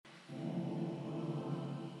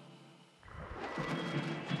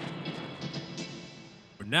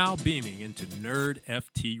now beaming into Nerd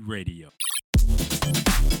FT Radio.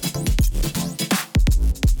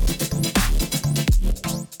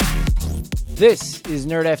 This is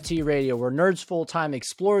Nerd FT Radio, where nerds full-time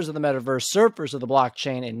explorers of the metaverse, surfers of the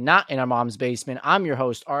blockchain, and not in our mom's basement. I'm your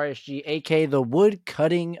host, RSG, aka the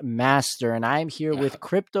Woodcutting Master, and I'm here with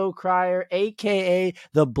Crypto Crier, aka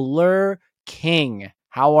the Blur King.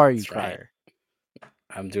 How are you, That's Crier? Right.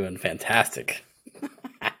 I'm doing fantastic.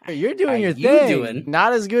 You're doing your you thing. Doing?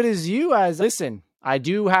 Not as good as you as. Listen, I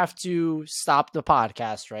do have to stop the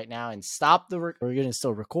podcast right now and stop the. We're going to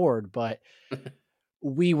still record, but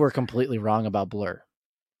we were completely wrong about Blur.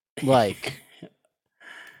 Like,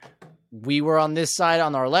 we were on this side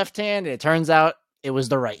on our left hand, and it turns out it was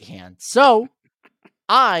the right hand. So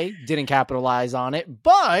I didn't capitalize on it,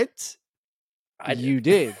 but you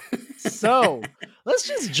did. So let's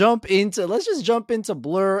just jump into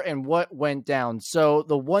Blur and what went down. So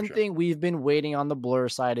the one thing we've been waiting on the Blur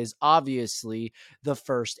side is obviously the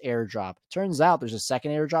first airdrop. Turns out there's a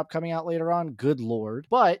second airdrop coming out later on. Good Lord.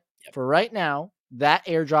 But for right now, that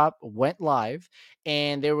airdrop went live,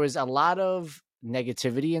 and there was a lot of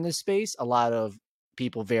negativity in this space, a lot of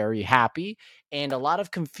people very happy, and a lot of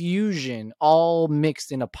confusion all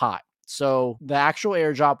mixed in a pot. So the actual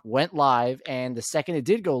airdrop went live, and the second it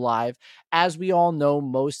did go live, as we all know,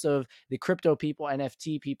 most of the crypto people,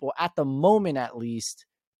 NFT people, at the moment at least,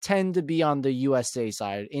 tend to be on the USA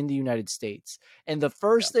side in the United States. And the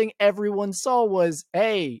first thing everyone saw was,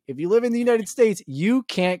 hey, if you live in the United States, you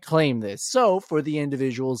can't claim this. So for the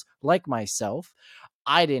individuals like myself,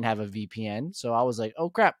 I didn't have a VPN. So I was like, oh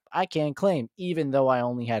crap, I can't claim, even though I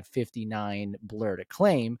only had 59 Blur to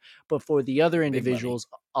claim. But for the other individuals,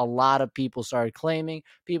 a lot of people started claiming,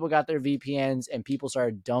 people got their VPNs, and people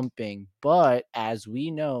started dumping. But as we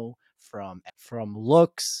know from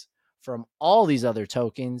looks, from all these other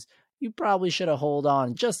tokens, you probably should have held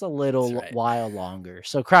on just a little while longer.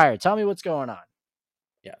 So Crier, tell me what's going on.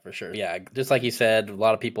 Yeah, for sure. Yeah, just like you said, a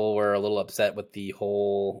lot of people were a little upset with the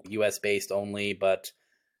whole US based only, but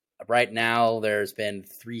right now there's been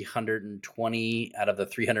 320 out of the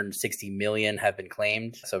 360 million have been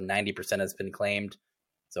claimed. So 90% has been claimed.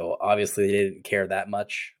 So obviously they didn't care that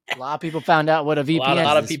much. A lot of people found out what a VPN is. A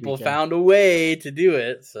lot of people found a way to do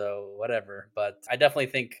it. So whatever. But I definitely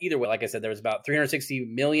think either way, like I said, there was about 360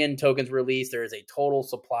 million tokens released. There is a total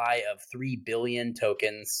supply of 3 billion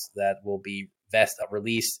tokens that will be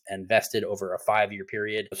released and vested over a 5-year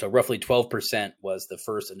period. So roughly 12% was the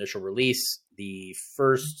first initial release. The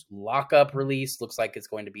first lockup release looks like it's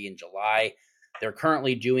going to be in July. They're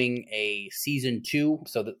currently doing a season 2,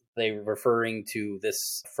 so that they're referring to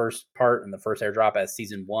this first part and the first airdrop as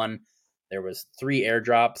season 1. There was 3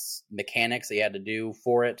 airdrops mechanics they had to do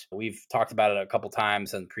for it. We've talked about it a couple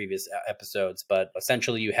times in previous episodes, but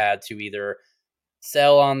essentially you had to either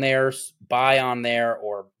sell on there, buy on there,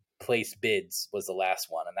 or place bids was the last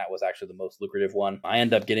one, and that was actually the most lucrative one. I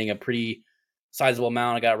ended up getting a pretty sizable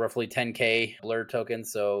amount. I got roughly 10K Blur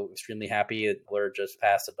tokens, so extremely happy that Blur just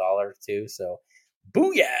passed $1 too. So,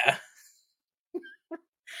 booyah!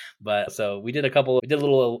 But so we did a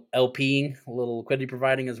little LPing, a little liquidity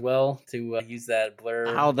providing as well to use that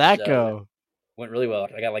Blur. How'd that go? Went really well.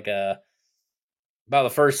 I got about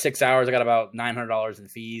the first 6 hours, I got about $900 in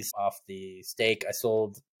fees off the stake. I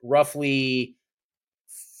sold roughly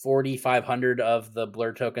 4,500 of the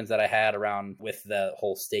Blur tokens that I had around with the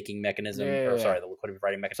whole staking mechanism, the liquidity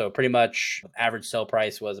providing mechanism. So pretty much average sell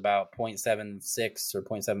price was about 0.76 or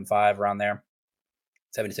 0.75 around there,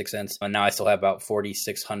 76 cents. And now I still have about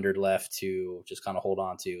 4,600 left to just kind of hold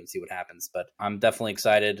on to and see what happens. But I'm definitely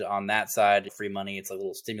excited on that side. Free money, it's a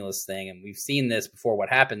little stimulus thing. And we've seen this before, what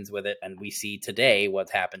happens with it. And we see today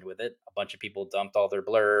what's happened with it. A bunch of people dumped all their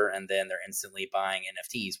Blur and then they're instantly buying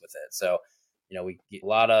NFTs with it. So we get a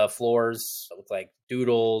lot of floors. It looks like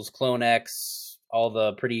Doodles, CloneX, all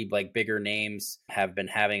the pretty bigger names have been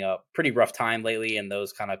having a pretty rough time lately, and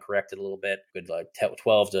those kind of corrected a little bit. Good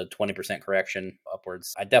 12 to 20% correction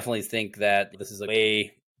upwards. I definitely think that this is a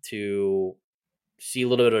way to see a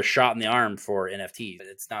little bit of a shot in the arm for NFTs.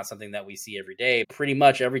 It's not something that we see every day. Pretty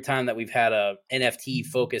much every time that we've had a NFT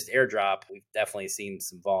focused airdrop, we've definitely seen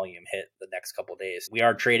some volume hit the next couple of days. We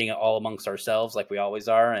are trading it all amongst ourselves like we always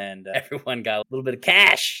are, and everyone got a little bit of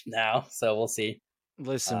cash now, so we'll see.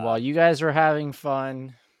 Listen, while you guys were having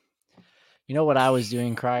fun, you know what I was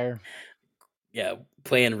doing, Crier? Yeah,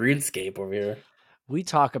 playing RuneScape over here. I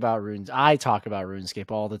talk about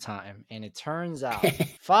RuneScape all the time, and it turns out,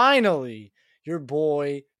 finally, your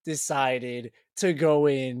boy decided to go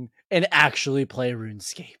in and actually play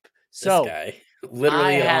RuneScape. So this guy,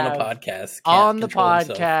 literally on a podcast. On the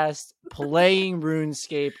podcast, playing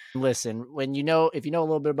RuneScape. Listen, if you know a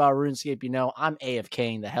little bit about RuneScape, I'm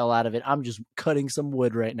AFKing the hell out of it. I'm just cutting some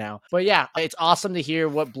wood right now. But yeah, it's awesome to hear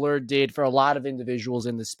what Blur did for a lot of individuals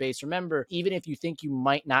in the space. Remember, even if you think you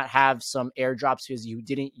might not have some airdrops because you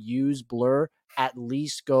didn't use Blur, at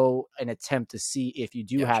least go and attempt to see if you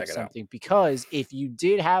do have something, because if you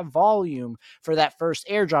did have volume for that first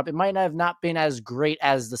airdrop, it might have not been as great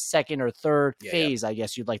as the second or third phase, I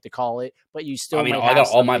guess you'd like to call it, but you still I got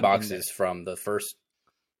all my boxes from the first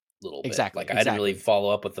little bit. Exactly. I didn't really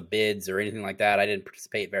follow up with the bids or anything like that. I didn't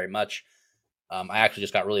participate very much. I actually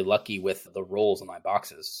just got really lucky with the rolls in my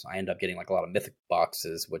boxes. I ended up getting like a lot of mythic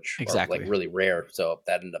boxes, which are like really rare. So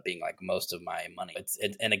that ended up being like most of my money.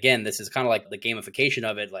 And again, this is kind of like the gamification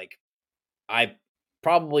of it. Like I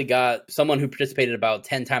probably got someone who participated about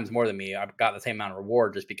 10 times more than me. I got the same amount of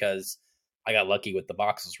reward just because I got lucky with the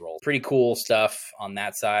boxes roll. Pretty cool stuff on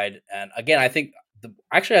that side. And again, I think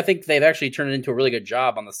they've actually turned it into a really good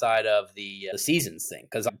job on the side of the seasons thing.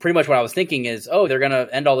 Because pretty much what I was thinking is, they're going to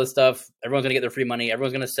end all this stuff. Everyone's going to get their free money.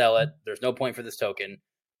 Everyone's going to sell it. There's no point for this token.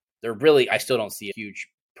 I still don't see a huge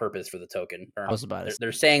purpose for the token.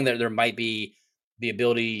 They're saying that there might be the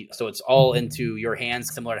ability, so it's all into your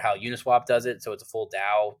hands, similar to how Uniswap does it. So it's a full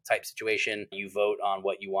DAO type situation. You vote on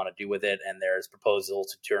what you want to do with it, and there's proposal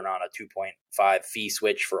to turn on a 2.5 fee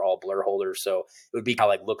switch for all Blur holders. So it would be how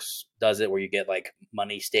like Looks does it, where you get like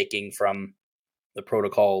money staking from the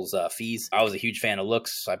protocol's fees. I was a huge fan of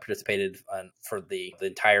Looks. I participated for the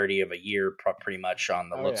entirety of a year, pretty much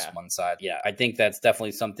on the Looks one side. Yeah, I think that's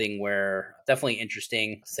definitely something where definitely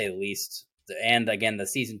interesting, to say the least. And again, the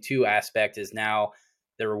season 2 aspect is now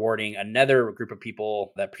they're rewarding another group of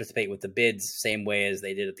people that participate with the bids, same way as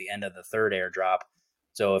they did at the end of the third airdrop.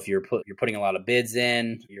 So if you're putting a lot of bids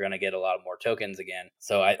in, you're going to get a lot more tokens again.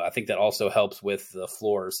 So I think that also helps with the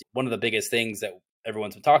floors. One of the biggest things that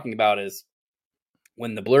everyone's been talking about is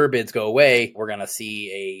when the Blur bids go away, we're going to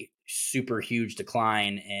see a super huge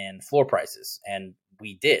decline in floor prices. And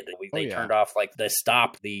we did. They turned off like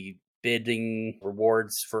the bidding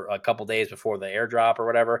rewards for a couple days before the airdrop or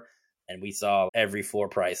whatever, and we saw every floor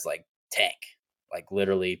price like tank, like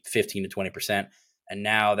literally 15 to 20%. And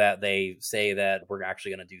now that they say that we're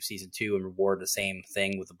actually going to do season 2 and reward the same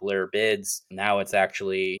thing with the Blur bids, now it's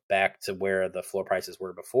actually back to where the floor prices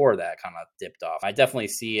were before that kind of dipped off. I definitely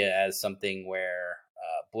see it as something where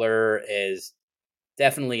Blur is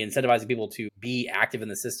definitely incentivizing people to be active in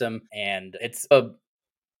the system, and it's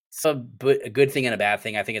a good thing and a bad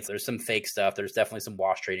thing. I think there's some fake stuff. There's definitely some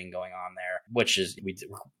wash trading going on there, which is, we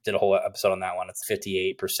did a whole episode on that one. It's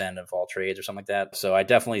 58% of all trades or something like that. So I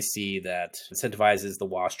definitely see that incentivizes the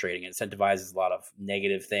wash trading. It incentivizes a lot of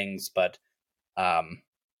negative things, but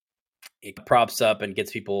it props up and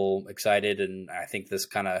gets people excited. And I think this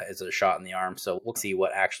kind of is a shot in the arm. So we'll see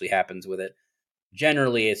what actually happens with it.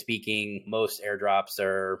 Generally speaking, most airdrops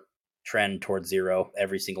are trend towards zero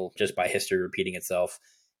every single, just by history repeating itself.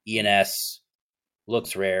 ENS,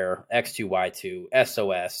 Looks Rare, X2Y2,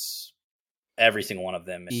 SOS, every single one of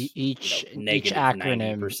them is each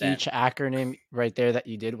acronym. 90%. Each acronym right there that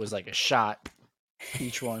you did was like a shot.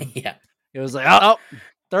 Each one. Yeah. It was like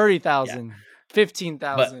 30,000,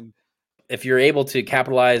 15,000. If you're able to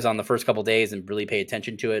capitalize on the first couple of days and really pay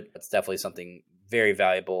attention to it, it's definitely something very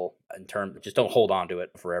valuable in terms. Just don't hold on to it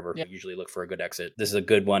forever. Yep. Usually look for a good exit. This is a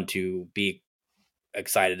good one to be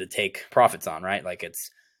excited to take profits on, right? Like, it's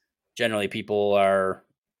generally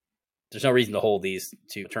there's no reason to hold these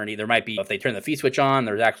to eternity. There might be, if they turn the fee switch on,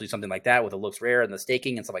 there's actually something like that with the Looks Rare and the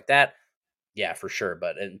staking and stuff like that. Yeah, for sure.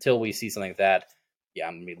 But until we see something like that,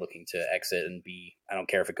 I'm going to be looking to exit and I don't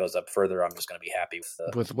care if it goes up further. I'm just going to be happy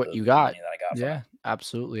with what you got. Money that I got. Yeah,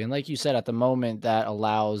 absolutely. And like you said, at the moment,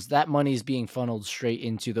 that money is being funneled straight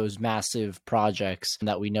into those massive projects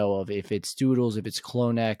that we know of. If it's Doodles, if it's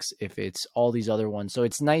CloneX, if it's all these other ones. So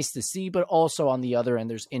it's nice to see, but also on the other end,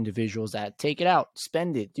 there's individuals that take it out,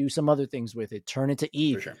 spend it, do some other things with it, turn it to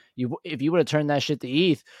ETH. Sure. If you would have turned that shit to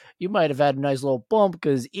ETH, you might have had a nice little bump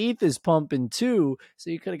because ETH is pumping too. So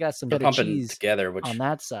you could have got some better cheese together, which on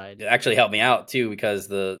that side. It actually helped me out too, because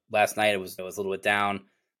the last night it was a little bit down.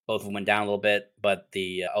 Both of them went down a little bit, but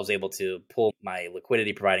I was able to pull my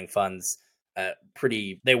liquidity providing funds.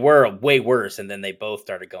 They were way worse, and then they both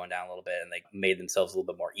started going down a little bit, and they made themselves a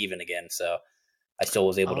little bit more even again. So I still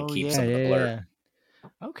was able to keep some of the Blur. Yeah.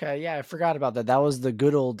 Okay, I forgot about that. That was the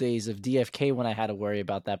good old days of DFK when I had to worry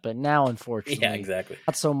about that. But now, unfortunately, exactly,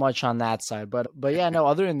 not so much on that side. But yeah, no.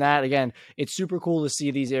 Other than that, again, it's super cool to see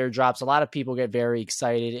these airdrops. A lot of people get very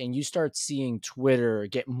excited, and you start seeing Twitter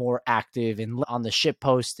get more active and on the shit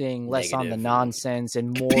posting, less on the nonsense,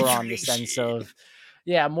 and more on the sense of,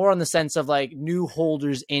 Yeah, more on the sense of like new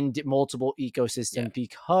holders in multiple ecosystem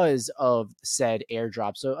because of said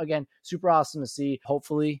airdrop. So again, super awesome to see.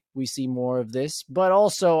 Hopefully we see more of this, but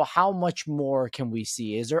also how much more can we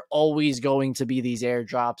see? Is there always going to be these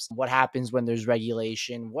airdrops? What happens when there's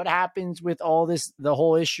regulation? What happens with all this, the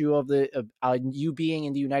whole issue of you being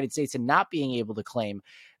in the United States and not being able to claim?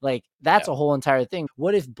 Like that's a whole entire thing.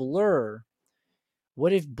 What if Blur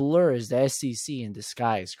is the SEC in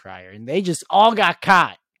disguise, Crier, and they just all got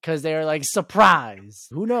caught because they're like, surprise?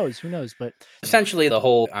 Who knows? But essentially the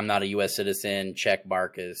whole I'm not a U.S. citizen check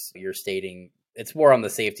mark is you're stating it's more on the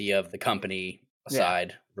safety of the company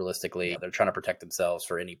side. Realistically, they're trying to protect themselves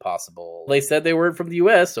for any possible. They said they weren't from the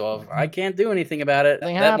U.S., so I can't do anything about it.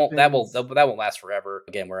 That won't last forever.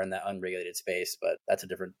 Again, we're in that unregulated space, but that's a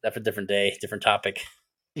different day, different topic.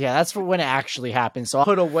 Yeah, that's for when it actually happens. So I'll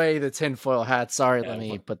put away the tinfoil hat. Sorry, let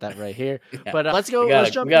me put that right here. But let's go.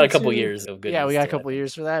 Let's jump. We got a couple years of goodness. Yeah, we got a couple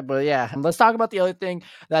years for that. But yeah, let's talk about the other thing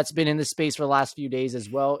that's been in the space for the last few days as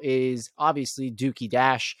well. Is obviously Dookie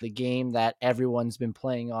Dash, the game that everyone's been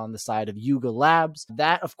playing on the side of Yuga Labs.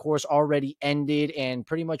 That of course already ended, and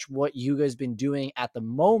pretty much what Yuga's been doing at the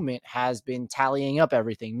moment has been tallying up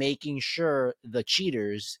everything, making sure the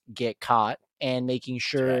cheaters get caught, and making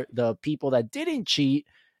sure the people that didn't cheat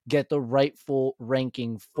get the rightful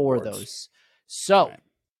ranking for those. So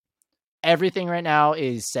everything right now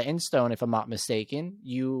is set in stone, if I'm not mistaken.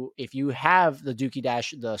 If you have the Dookie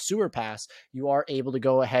Dash, the sewer pass, you are able to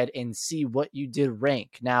go ahead and see what you did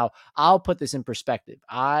rank. Now, I'll put this in perspective.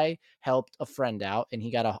 I helped a friend out, and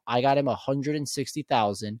I got him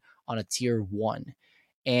 160,000 on a tier 1.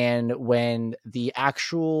 And when the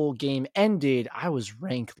actual game ended, I was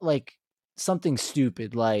ranked like something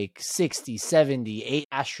stupid, like 60, 70, 8,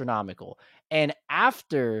 astronomical. And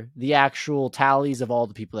after the actual tallies of all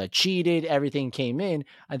the people that cheated, everything came in,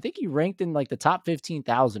 I think he ranked in like the top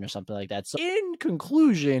 15,000 or something like that. So in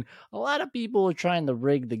conclusion, a lot of people are trying to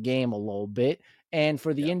rig the game a little bit. And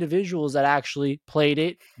for the individuals that actually played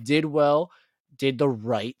it, did well, did the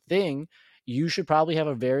right thing, you should probably have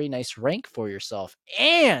a very nice rank for yourself.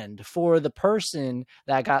 And for the person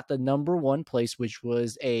that got the number 1 place, which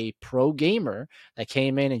was a pro gamer that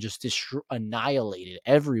came in and just annihilated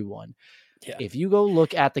everyone. Yeah. If you go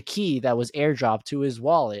look at the key that was airdropped to his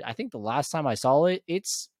wallet, I think the last time I saw it,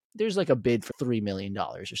 there's like a bid for $3 million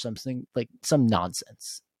or something, like some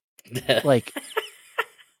nonsense. Like,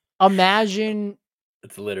 imagine.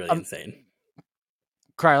 It's literally insane.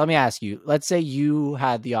 Crier, let me ask you. Let's say you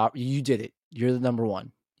had you did it. You're the number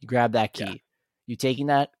 1. You grab that key. Yeah. You taking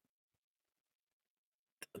that?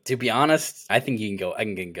 To be honest, I think I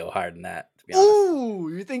can go higher than that. To be honest. Ooh,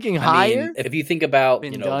 you're thinking higher? Mean, if you think about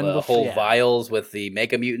the whole vials with the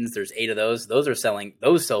Mega Mutants, there's 8 of those.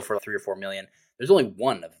 Those sell for 3 or 4 million. There's only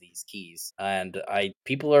 1 of these keys, and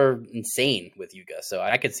people are insane with Yuga. So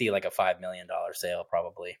I could see like a $5 million sale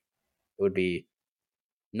probably. It would be.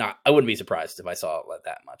 I wouldn't be surprised if I saw it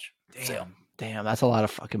that much. Damn, that's a lot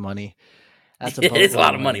of fucking money. It's a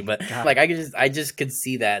lot of money, but God. Like I just could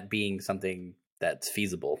see that being something that's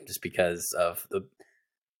feasible, just because of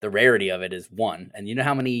the rarity of it is 1, and you know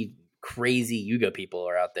how many crazy Yuga people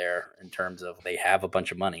are out there in terms of they have a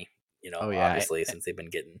bunch of money. Obviously since they've been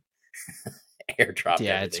getting airdropped.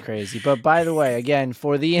 Yeah, everything. It's crazy. But by the way, again,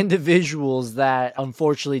 for the individuals that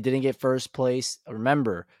unfortunately didn't get first place,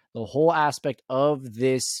 remember, the whole aspect of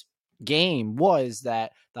this game was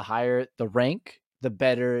that the higher the rank, the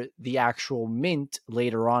better the actual mint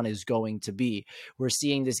later on is going to be. We're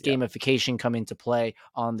seeing this gamification come into play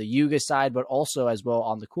on the Yuga side, but also as well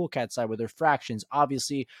on the Cool Cat side with their fractions.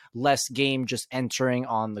 Obviously, less game just entering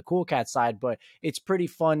on the Cool Cat side, but it's pretty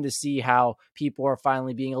fun to see how people are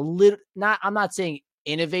finally being I'm not saying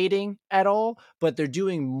innovating at all, but they're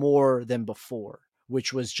doing more than before,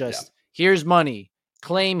 which was just, here's money,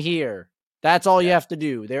 claim here. That's all you have to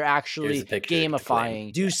do. They're actually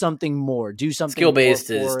gamifying. Do something more. Do something skill based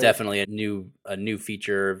is definitely a new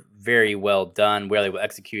feature. Very well done. Well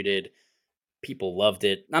executed. People loved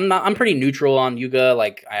it. I'm pretty neutral on Yuga.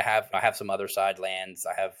 Like I have some other side lands.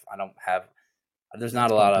 There's not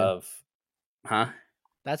a lot of.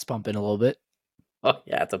 That's pumping a little bit. Oh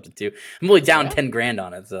yeah, it's up to 2. I'm only down 10 grand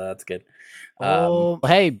on it, so that's good.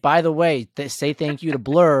 Hey, by the way, say thank you to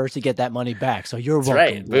Blur to get that money back. So you're welcome.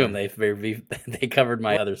 Right. Blur. Boom. They covered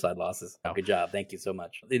my other side losses. Oh. Good job. Thank you so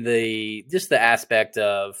much. Just the aspect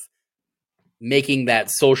of making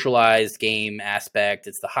that socialized game aspect.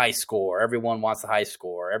 It's the high score. Everyone wants the high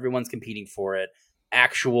score. Everyone's competing for it.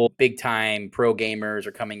 Actual big time pro gamers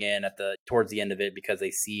are coming in towards the end of it because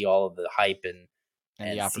they see all of the hype and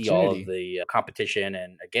see all of the competition.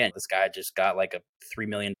 And again, this guy just got like a 3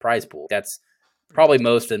 million prize pool. That's probably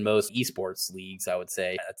most in most esports leagues, I would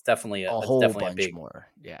say. That's definitely a that's whole definitely bunch a big, more.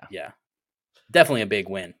 Yeah. yeah, definitely a big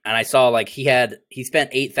win. And I saw like he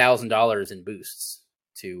spent $8,000 in boosts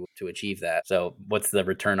to achieve that. So what's the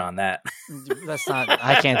return on that? That's not.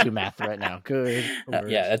 I can't do math right now. Good.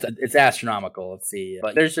 Yeah, it's astronomical. Let's see,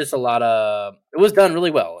 but there's just a lot of. It was done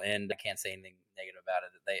really well, and I can't say anything negative about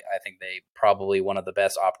it. I think they probably one of the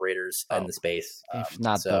best operators in the space, if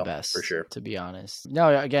not the best, for sure. To be honest.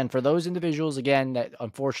 No, again, for those individuals again that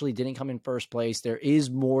unfortunately didn't come in first place, there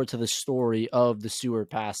is more to the story of the sewer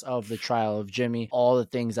pass, of the trial of Jimmy, all the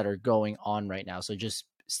things that are going on right now. So just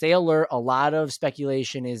stay alert. A lot of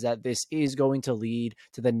speculation is that this is going to lead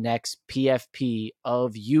to the next PFP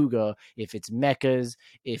of Yuga. If it's mechas,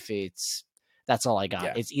 if it's that's all I got.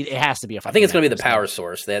 Yeah. It has to be a. I think it's going to be the power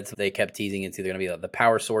source. They kept teasing it's either going to be the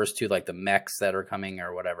power source to like the mechs that are coming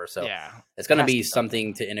or whatever. So yeah, it's going to be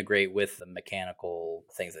something to integrate with the mechanical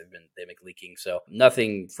things they've been leaking. So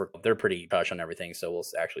nothing they're pretty hush on everything. So we'll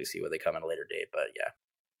actually see what they come at a later date. But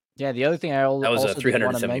yeah. The other thing that was a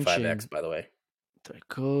 375X, by the way.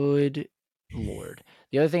 Good Lord.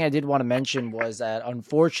 The other thing I did want to mention was that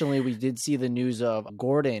unfortunately we did see the news of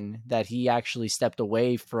Gordon that he actually stepped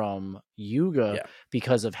away from Yuga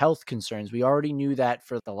because of health concerns. We already knew that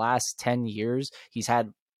for the last 10 years, he's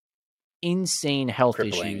had insane health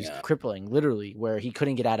issues, crippling, literally, where he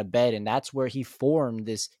couldn't get out of bed. And that's where he formed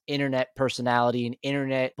this internet personality and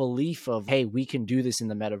internet belief of, hey, we can do this in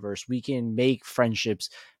the metaverse. We can make friendships.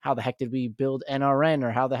 How the heck did we build NRN,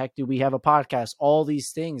 or how the heck do we have a podcast? All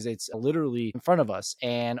these things, it's literally in front of us.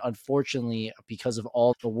 And unfortunately, because of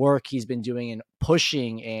all the work he's been doing and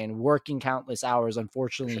pushing and working countless hours,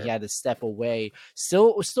 unfortunately, he had to step away.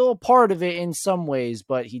 Still a part of it in some ways,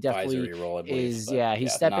 but he definitely is.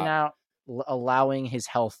 He's stepping out, allowing his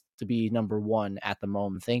health to be number one at the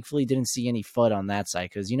moment. Thankfully, didn't see any FUD on that side,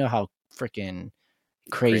 because you know how freaking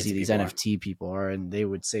crazy these NFT people are, and they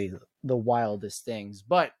would say the wildest things.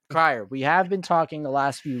 But Crier, we have been talking the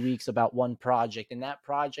last few weeks about one project, and that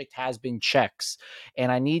project has been Chex.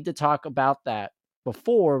 And I need to talk about that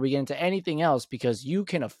before we get into anything else, because you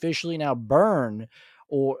can officially now burn.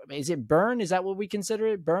 Or is it burn? Is that what we consider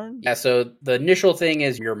it? Burn? Yeah. So the initial thing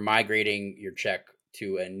is you're migrating your check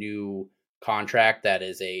to a new contract that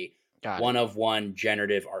is a one-of-one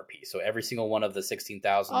generative art piece. So every single one of the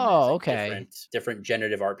 16,000 different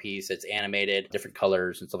generative art piece. It's animated, different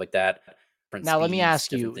colors and stuff like that. Now let me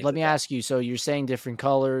ask you. So you're saying different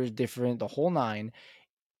colors, different, the whole nine.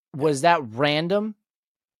 Was that random?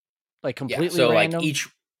 Like completely random?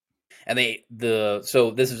 Like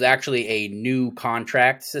so this is actually a new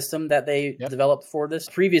contract system that they developed for this.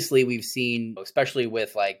 Previously, we've seen, especially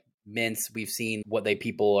with like mints, we've seen what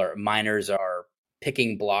miners are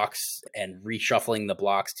picking blocks and reshuffling the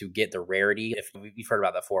blocks to get the rarity. If we've heard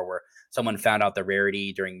about that before, where someone found out the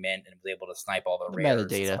rarity during mint and was able to snipe all the rares,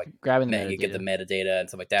 metadata, grabbing the metadata, you get the metadata and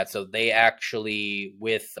stuff like that. So they actually,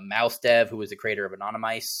 with Mouse Dev, who was the creator of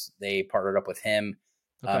Anonymice, they partnered up with him.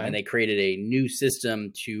 And they created a new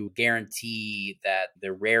system to guarantee that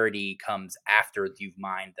the rarity comes after you've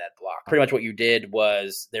mined that block. Pretty much what you did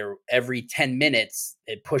was every 10 minutes,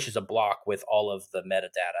 it pushes a block with all of the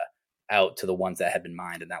metadata out to the ones that had been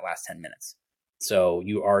mined in that last 10 minutes. So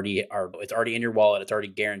it's already in your wallet. It's already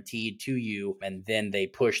guaranteed to you. And then they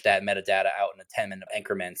push that metadata out in 10-minute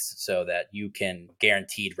increments so that you can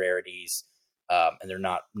guaranteed rarities. And they're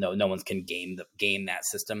not, no one can game that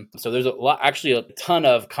system. So there's a ton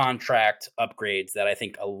of contract upgrades that I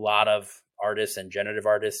think a lot of artists and generative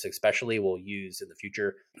artists especially will use in the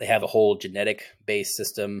future. They have a whole genetic based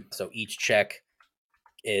system. So each check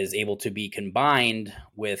is able to be combined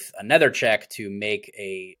with another check to make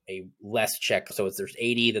a less check. So there's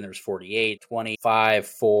 80, then there's 48, 25,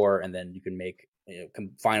 4, and then you can make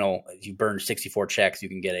if you burn 64 checks, you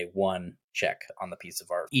can get a 1 check on the piece of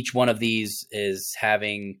art. Each one of these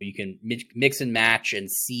you can mix and match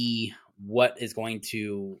and see what is going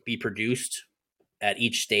to be produced at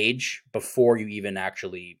each stage before you even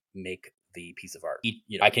actually make the piece of art.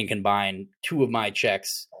 I can combine 2 of my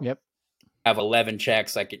checks. Yep. I have 11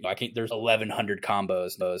 checks. There's 1,100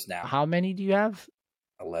 combos now. How many do you have?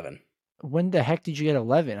 11. When the heck did you get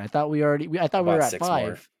 11? I thought we were at 5.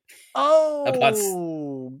 More.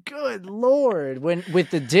 Oh, good Lord. With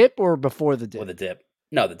the dip or before the dip? With the dip.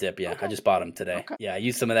 No, the dip, yeah. Okay. I just bought them today. Okay. Yeah, I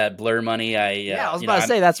used some of that Blur money. I was about to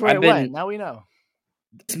say, that's where it went. Now we know.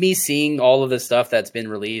 It's me seeing all of the stuff that's been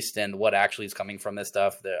released and what actually is coming from this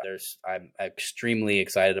stuff. I'm extremely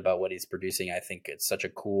excited about what he's producing. I think it's such a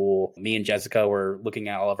cool. Me and Jessica were looking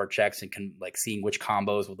at all of our checks and seeing which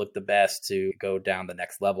combos would look the best to go down the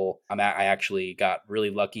next level. I actually got really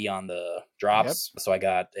lucky on the drops, so I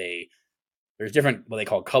got a there's different what they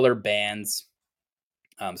call color bands.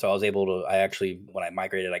 So I was able to, when I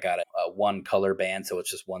migrated, I got a one color band. So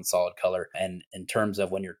it's just one solid color. And in terms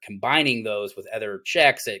of when you're combining those with other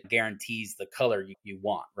checks, it guarantees the color you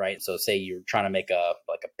want, right? So say you're trying to make a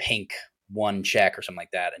pink one check or something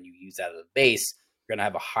like that, and you use that as a base, you're going to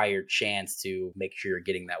have a higher chance to make sure you're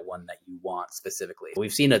getting that one that you want specifically.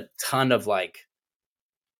 We've seen a ton of like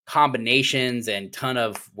combinations and ton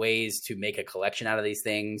of ways to make a collection out of these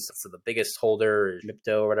things. So the biggest holder is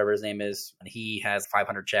Mipto or whatever his name is, and he has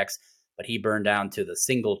 500 checks, but he burned down to the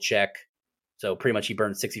single check. So pretty much he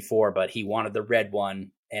burned 64, but he wanted the red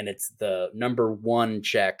one, and it's the number one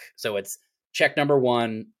check. So it's check number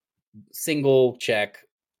one, single check,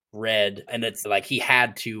 red, and it's like he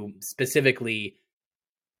had to specifically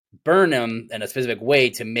burn them in a specific way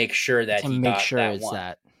to make sure that he got that one.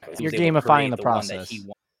 That. You're gamifying the process.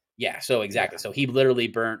 Yeah, so exactly. Yeah. So he literally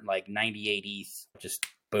burnt like 98 ETH, just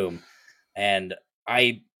boom. And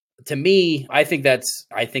I think that's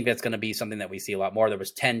going to be something that we see a lot more. There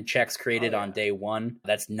was 10 checks created on day one.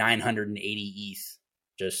 That's 980 ETH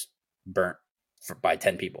just burnt by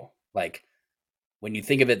 10 people. Like when you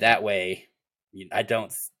think of it that way, I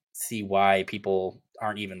don't see why people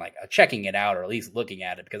aren't even like checking it out or at least looking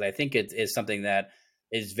at it, because I think it is something that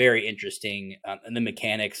is very interesting in the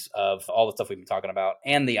mechanics of all the stuff we've been talking about,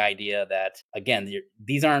 and the idea that, again,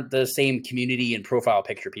 these aren't the same community and profile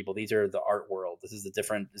picture people. These are the art world. This is a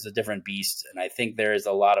different beast. And I think there is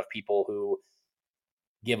a lot of people who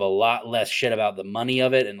give a lot less shit about the money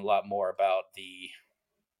of it and a lot more about the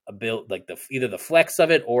like either the flex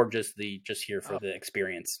of it or just here for the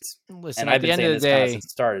experience. Listen, and at I've been the end saying of the this kind day, of since it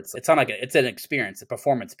started. It's not like it's an experience, a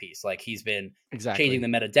performance piece. Like he's been exactly changing the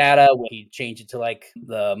metadata. He changed it to like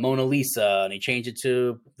the Mona Lisa, and he changed it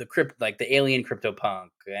to the alien CryptoPunk,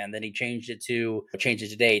 and then he changed it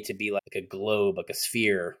today to be like a globe, like a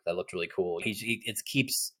sphere that looked really cool. It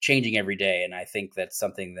keeps changing every day, and I think that's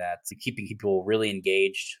something that's keeping people really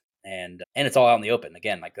engaged. And it's all out in the open.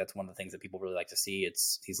 Again, like that's one of the things that people really like to see.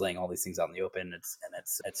 He's laying all these things out in the open. It's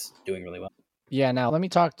doing really well. Yeah. Now let me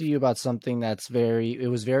talk to you about something it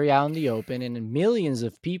was very out in the open, and millions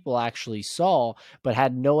of people actually saw, but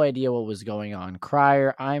had no idea what was going on.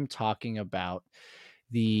 Crier, I'm talking about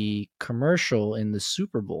the commercial in the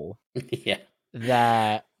Super Bowl Yeah.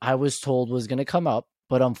 that I was told was going to come up.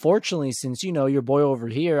 But unfortunately, since your boy over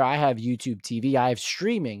here, I have YouTube TV, I have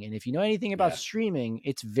streaming. And if you know anything about streaming,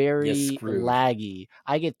 it's very laggy.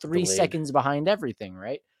 I get 3 seconds behind everything,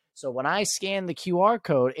 right? So when I scanned the QR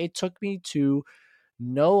code, it took me to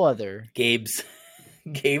no other. Gabe's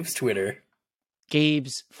Twitter.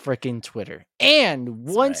 Gabe's freaking Twitter. And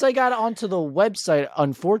once I got onto the website,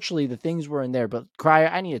 unfortunately, the things were in there. But Crier,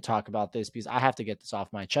 I need to talk about this because I have to get this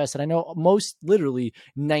off my chest. And I know most literally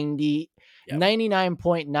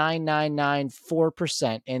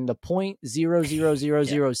 99.9994%, and the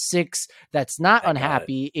 0.00006 that's not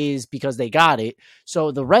unhappy is because they got it.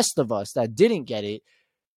 So the rest of us that didn't get it,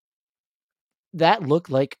 that looked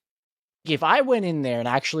like if I went in there and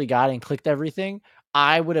actually got it and clicked everything,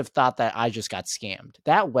 I would have thought that I just got scammed.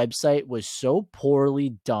 That website was so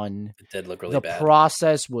poorly done. It did look really bad. The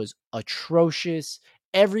process was atrocious.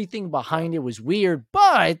 Everything behind it was weird,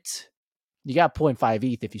 but you got 0.5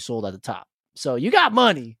 ETH if you sold at the top. So you got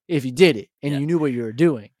money if you did it and you knew what you were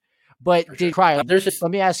doing. But Crier,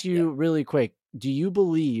 let me ask you really quick. Do you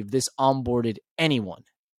believe this onboarded anyone?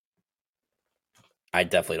 I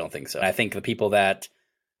definitely don't think so. I think the people that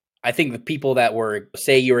were,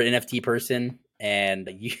 say you were an NFT person and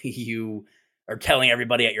you are telling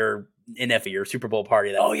everybody at your Super Bowl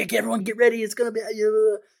party that, everyone get ready, it's going to be,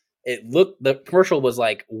 the commercial was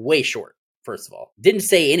like way short. First of all, didn't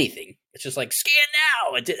say anything. It's just like scan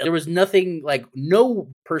now. There was nothing, like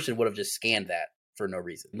no person would have just scanned that for no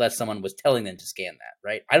reason unless someone was telling them to scan that.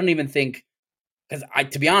 Right. I don't even think, because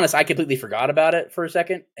to be honest, I completely forgot about it for a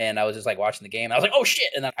second, and I was just like watching the game. I was like, "Oh shit!"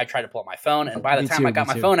 And then I tried to pull up my phone, and by the time I got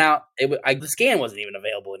my phone out, the scan wasn't even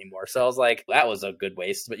available anymore. So I was like, "That was a good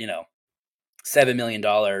waste." But $7 million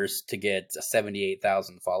to get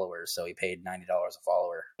 78,000 followers, so he paid $90 a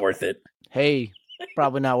follower. Worth it. Hey,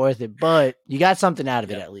 probably not worth it, but you got something out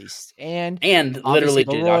of it at least. And literally,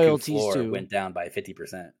 the royalties floor too went down by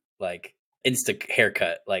 50%. Like instant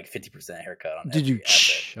haircut, like 50% haircut on. Did you?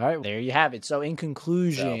 All right, there you have it. So in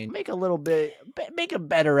conclusion, make a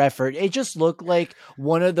better effort. It just looked like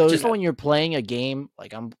one of those when you're playing a game.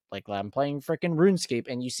 Like I'm Like I'm playing freaking RuneScape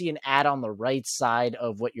and you see an ad on the right side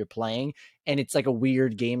of what you're playing and it's like a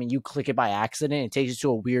weird game and you click it by accident. It takes you to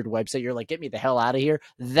a weird website. You're like, get me the hell out of here.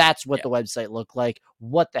 That's what the website looked like.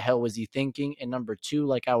 What the hell was he thinking? And number two,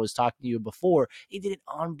 like I was talking to you before, it didn't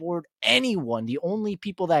onboard anyone. The only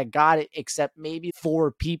people that got it, except maybe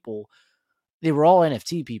 4 people, they were all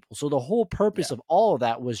NFT people. So the whole purpose of all of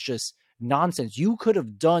that was just nonsense. You could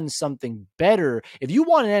have done something better. If you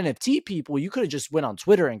wanted NFT people, you could have just went on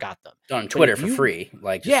Twitter and got them. On Twitter for free.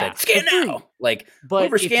 Like, just said, scan now. Like,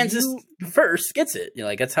 whoever scans this first gets it. You know,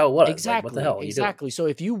 like, that's how it was. Exactly. Like, what the hell? Exactly. So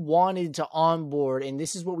if you wanted to onboard, and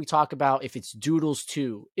this is what we talk about, if it's Doodles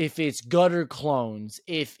 2, if it's Gutter Clones,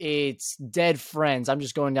 if it's Dead Friends, I'm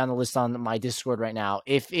just going down the list on my Discord right now.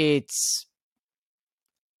 If it's...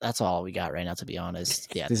 That's all we got right now, to be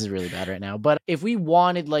honest. Yeah, this is really bad right now. But if we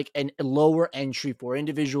wanted like a lower entry for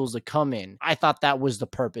individuals to come in, I thought that was the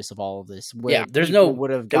purpose of all of this. There's no would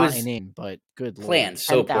have gotten in, but good planned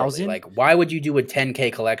so poorly. Like, why would you do a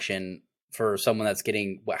 10K collection for someone that's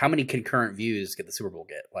getting how many concurrent views get the Super Bowl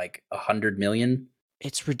get? Like 100 million?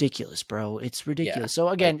 It's ridiculous, bro. It's ridiculous. Yeah, so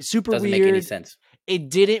again, like, super doesn't weird. Make any sense. It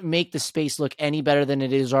didn't make the space look any better than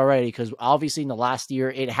it is already, because obviously in the last year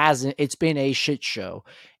it hasn't. It's been a shit show.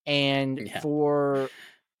 And for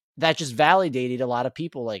that just validated a lot of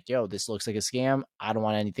people like, yo, this looks like a scam. I don't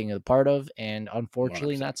want anything a part of. And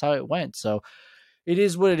unfortunately, 100%. That's how it went. So it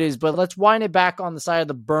is what it is. But let's wind it back on the side of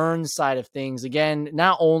the burn side of things. Again,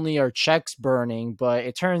 not only are checks burning, but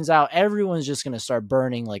it turns out everyone's just going to start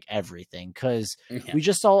burning like everything, because we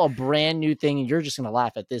just saw a brand new thing, and you're just going to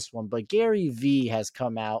laugh at this one. But Gary Vee has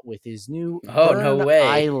come out with his new Burn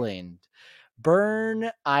Island.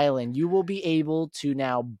 Burn Island. You will be able to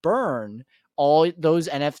now burn all those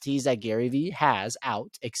NFTs that Gary Vee has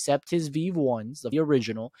out, except his V1s, the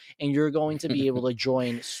original, and you're going to be able to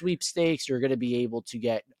join sweepstakes. You're going to be able to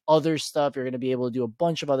get other stuff. You're going to be able to do a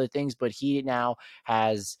bunch of other things, but he now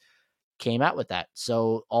has came out with that.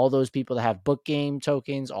 So all those people that have book game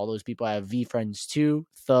tokens, all those people that have VeeFriends 2,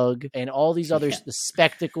 Thug, and all these other the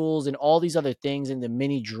spectacles and all these other things and the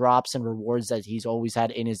mini drops and rewards that he's always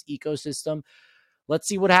had in his ecosystem. Let's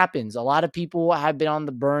see what happens. A lot of people have been on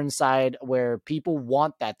the burn side where people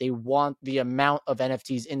want that. They want the amount of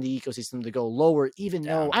NFTs in the ecosystem to go lower, even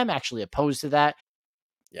though I'm actually opposed to that.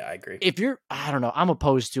 Yeah, I agree. If you're, I don't know, I'm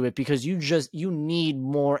opposed to it because you need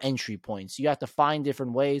more entry points. You have to find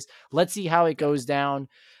different ways. Let's see how it goes down.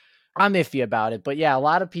 I'm iffy about it, but yeah, a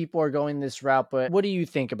lot of people are going this route, but what do you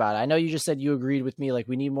think about it? I know you just said you agreed with me. Like,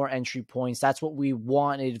 we need more entry points. That's what we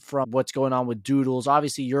wanted from what's going on with Doodles.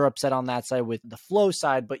 Obviously you're upset on that side with the flow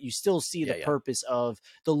side, but you still see the purpose of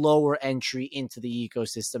the lower entry into the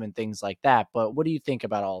ecosystem and things like that. But what do you think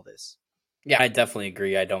about all this? Yeah, I definitely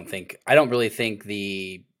agree. I don't really think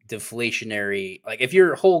the deflationary, like, if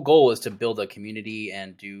your whole goal is to build a community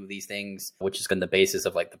and do these things, which is going to be the basis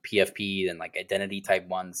of like the PFP and like identity type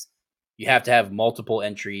ones, you have to have multiple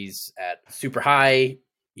entries at super high.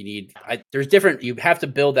 You have to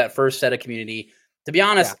build that first set of community. To be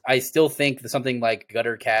honest, I still think that something like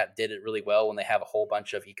Gutter Cat did it really well when they have a whole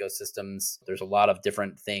bunch of ecosystems. There's a lot of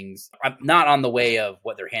different things. I'm not on the way of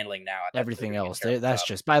what they're handling now. Everything else. That's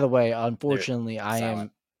just, by the way, unfortunately,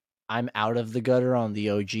 I'm out of the gutter on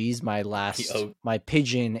the OGs. My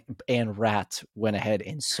pigeon and rat went ahead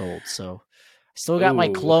and sold. So I still got my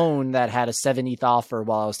clone that had a 70th offer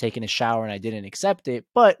while I was taking a shower and I didn't accept it,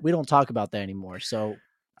 but we don't talk about that anymore. So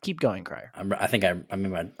keep going, Crier. I think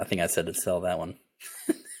I said to sell that one.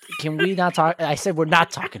 Can we not talk? I said we're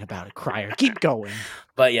not talking about it, Crier. Keep going.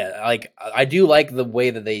 But yeah, like, I do like the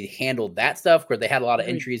way that they handled that stuff, where they had a lot of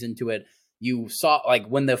entries into it. You saw, like,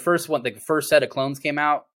 when the first set of clones came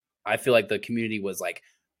out, I feel like the community was like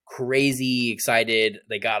crazy excited.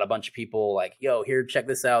 They got a bunch of people like, yo, here, check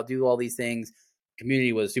this out, do all these things.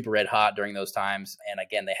 Community was super red hot during those times. And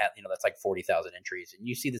again, they had, that's like 40,000 entries. And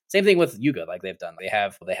you see the same thing with Yuga, like they've done. They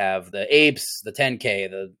have the apes, the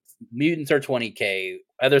 10K, the mutants are 20K,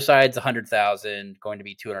 other side's 100,000, going to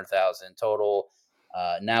be 200,000 total.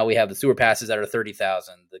 Now we have the sewer passes that are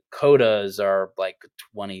 30,000. The codas are like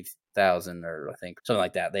 20,000, or I think something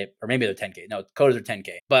like that. Or maybe they're 10K. No, codas are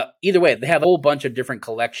 10K. But either way, they have a whole bunch of different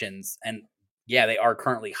collections, and yeah, they are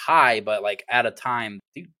currently high, but like at a time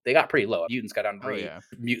they got pretty low. Mutants got down to 3.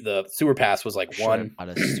 The sewer pass was like 1. Not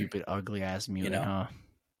a stupid ugly ass mutant, huh?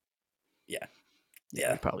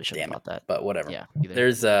 Yeah, probably should have bought that, but whatever. Yeah,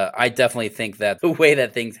 there's I definitely think that the way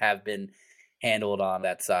that things have been handled on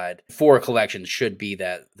that side for collections should be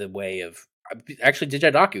that the way of. Actually,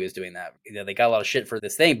 Digidoku is doing that. They got a lot of shit for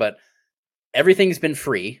this thing, but everything's been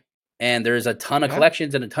free, and there's a ton of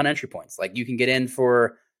collections and a ton of entry points. Like, you can get in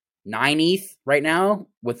for 9 ETH right now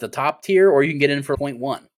with the top tier, or you can get in for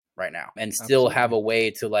 0.1 right now and still have a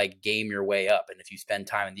way to like game your way up. And if you spend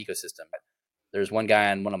time in the ecosystem, there's one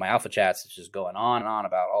guy in one of my alpha chats that's just going on and on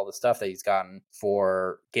about all the stuff that he's gotten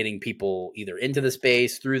for getting people either into the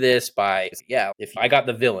space through this by, if I got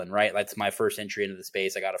the villain, right? That's my first entry into the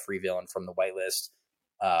space. I got a free villain from the whitelist.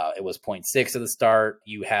 It was 0.6 at the start.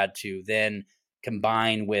 You had to then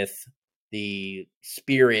combine with the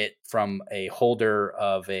spirit from a holder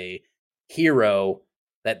of a hero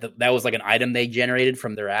that was like an item they generated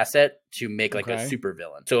from their asset to make like a super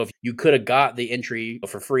villain. So if you could have got the entry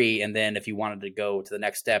for free, and then if you wanted to go to the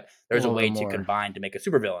next step, there's a way to combine to make a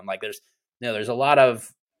super villain. Like there's a lot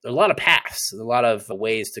of paths, a lot of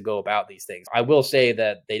ways to go about these things. I will say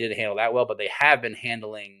that they didn't handle that well, but they have been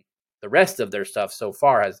handling the rest of their stuff so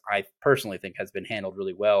far, as I personally think has been handled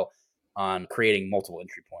really well on creating multiple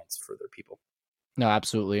entry points for their people. No,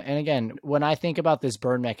 absolutely. And again, when I think about this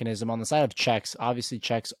burn mechanism on the side of Chex, obviously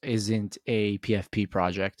Chex isn't a PFP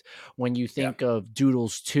project. When you think of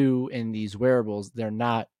Doodles 2 and these wearables, they're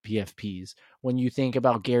not PFPs. When you think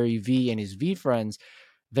about Gary V and his V friends,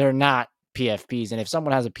 they're not PFPs. And if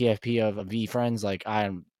someone has a PFP of a V friends, like I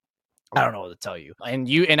don't know what to tell you.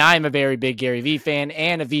 And I'm a very big Gary V fan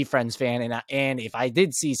and a V Friends fan. And if I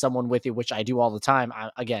did see someone with it, which I do all the time, I,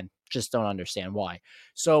 again, just don't understand why.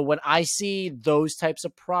 So when I see those types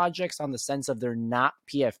of projects on the sense of they're not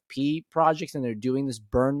PFP projects and they're doing this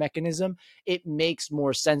burn mechanism, it makes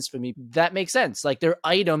more sense for me. That makes sense. Like they're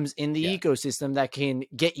items in the ecosystem that can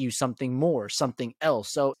get you something more, something else.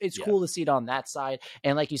 So it's cool to see it on that side.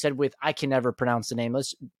 And like you said, I can never pronounce the name. I'm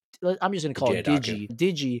just going to call it Digi.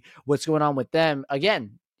 Digi, what's going on with them?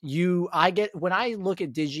 Again, when I look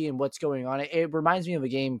at Digi and what's going on, it reminds me of a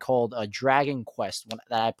game called Dragon Quest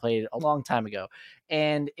that I played a long time ago.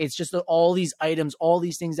 And it's just all these items, all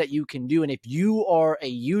these things that you can do. And if you are a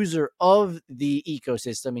user of the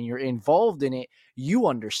ecosystem and you're involved in it, you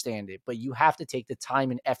understand it. But you have to take the time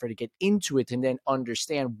and effort to get into it and then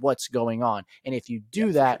understand what's going on. And if you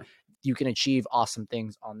do that, you can achieve awesome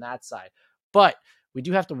things on that side. But we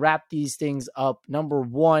do have to wrap these things up. Number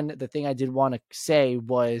one, the thing I did want to say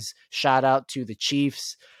was shout out to the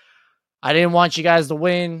Chiefs. I didn't want you guys to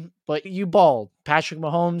win, but you balled. Patrick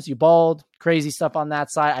Mahomes, you balled. Crazy stuff on that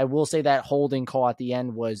side. I will say that holding call at the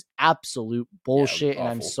end was absolute bullshit, and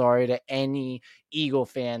I'm sorry to any Eagle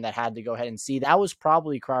fan that had to go ahead and see. That was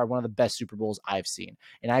probably one of the best Super Bowls I've seen,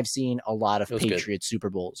 and I've seen a lot of Patriot Super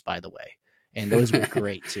Bowls, by the way, and those were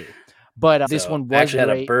great too. But this one was actually great,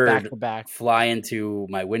 had a bird back to back. fly into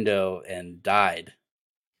my window and died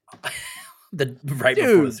before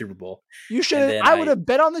the Super Bowl. You should. I would have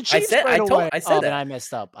bet on the Chiefs right away. I said that. I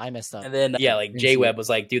messed up. And then J-Web was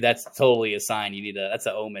like, "Dude, that's totally a sign. That's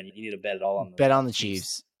an omen. You need to bet it all on the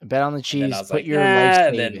Chiefs. Bet on the Chiefs. Put your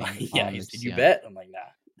life savings. Did you bet? I'm like,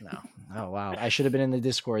 nah. No. Oh, wow. I should have been in the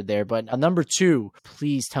Discord there. But number 2,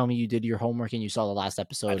 please tell me you did your homework and you saw the last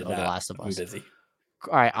episode of The Last of Us. I'm busy.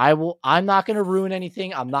 All right, I'm not going to ruin anything.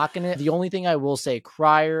 The only thing I will say,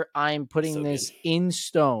 Crier, I'm putting this in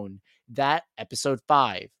stone. That episode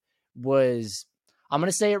 5 was, I'm going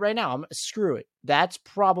to say it right now. Screw it. That's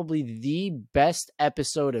probably the best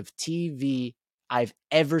episode of TV I've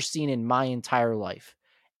ever seen in my entire life.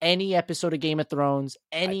 Any episode of Game of Thrones,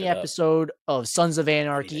 any episode of Sons of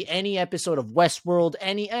Anarchy, any episode of Westworld,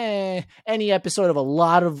 any episode of a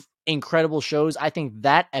lot of incredible shows. I think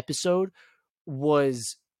that episode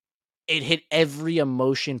it hit every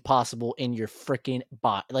emotion possible in your freaking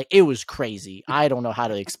body. Like, it was crazy. I don't know how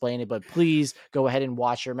to explain it, but please go ahead and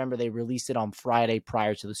watch it. Remember, they released it on Friday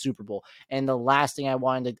prior to the Super Bowl. And the last thing I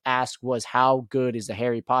wanted to ask was, how good is the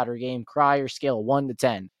Harry Potter game? Crier, scale 1 to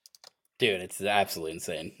 10. Dude, it's absolutely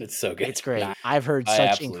insane. It's so good. It's great. I've heard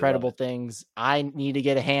such incredible things. I need to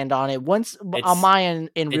get a hand on it. Once on my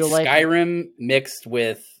end in real life. Skyrim mixed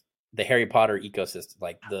with the Harry Potter ecosystem,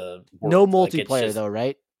 like the world. No multiplayer though,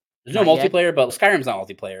 right? There's no multiplayer, but Skyrim's not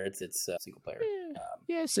multiplayer. It's single player.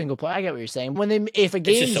 Yeah, single player. I get what you're saying. If a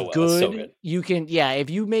game's good, you can. Yeah, if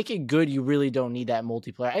you make it good, you really don't need that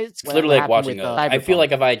multiplayer. It's literally like watching. I feel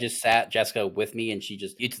like if I just sat Jessica with me and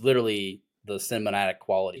it's literally the cinematic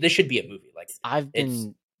quality. This should be a movie. Like it's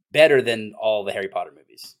better than all the Harry Potter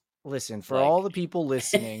movies. Listen, for all the people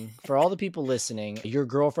listening, your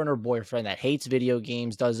girlfriend or boyfriend that hates video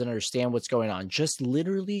games, doesn't understand what's going on, just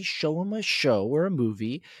literally show them a show or a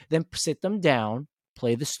movie, then sit them down,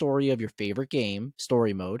 play the story of your favorite game,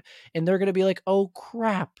 story mode, and they're going to be like, oh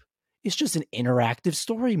crap, it's just an interactive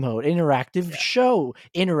story mode, interactive show,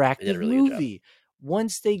 interactive movie.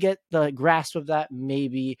 Once they get the grasp of that,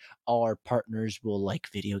 maybe our partners will like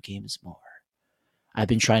video games more. I've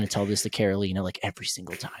been trying to tell this to Carolina like every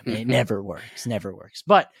single time, and it never works.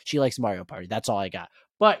 But she likes Mario Party. That's all I got.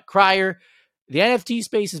 But Crier, the NFT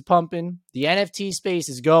space is pumping. The NFT space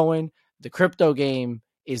is going. The crypto game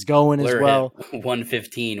is going as well.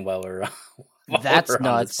 115 while we're That's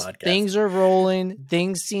nuts. Things are rolling.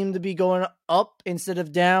 Things seem to be going up instead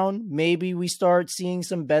of down. Maybe we start seeing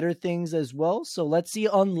some better things as well. So let's see,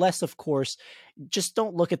 unless, of course, just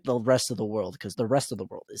don't look at the rest of the world, because the rest of the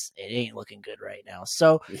world it ain't looking good right now.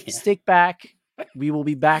 So stick back. We will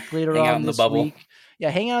be back later on this week. Yeah,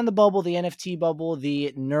 hang out in the bubble, the NFT bubble,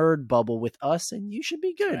 the nerd bubble with us, and you should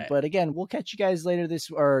be good. Right. But again, we'll catch you guys later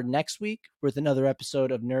next week with another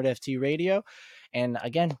episode of Nerd FT Radio. And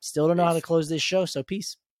again, still don't know how to close this show, so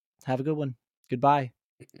peace. Have a good one. Goodbye.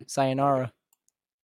 Sayonara.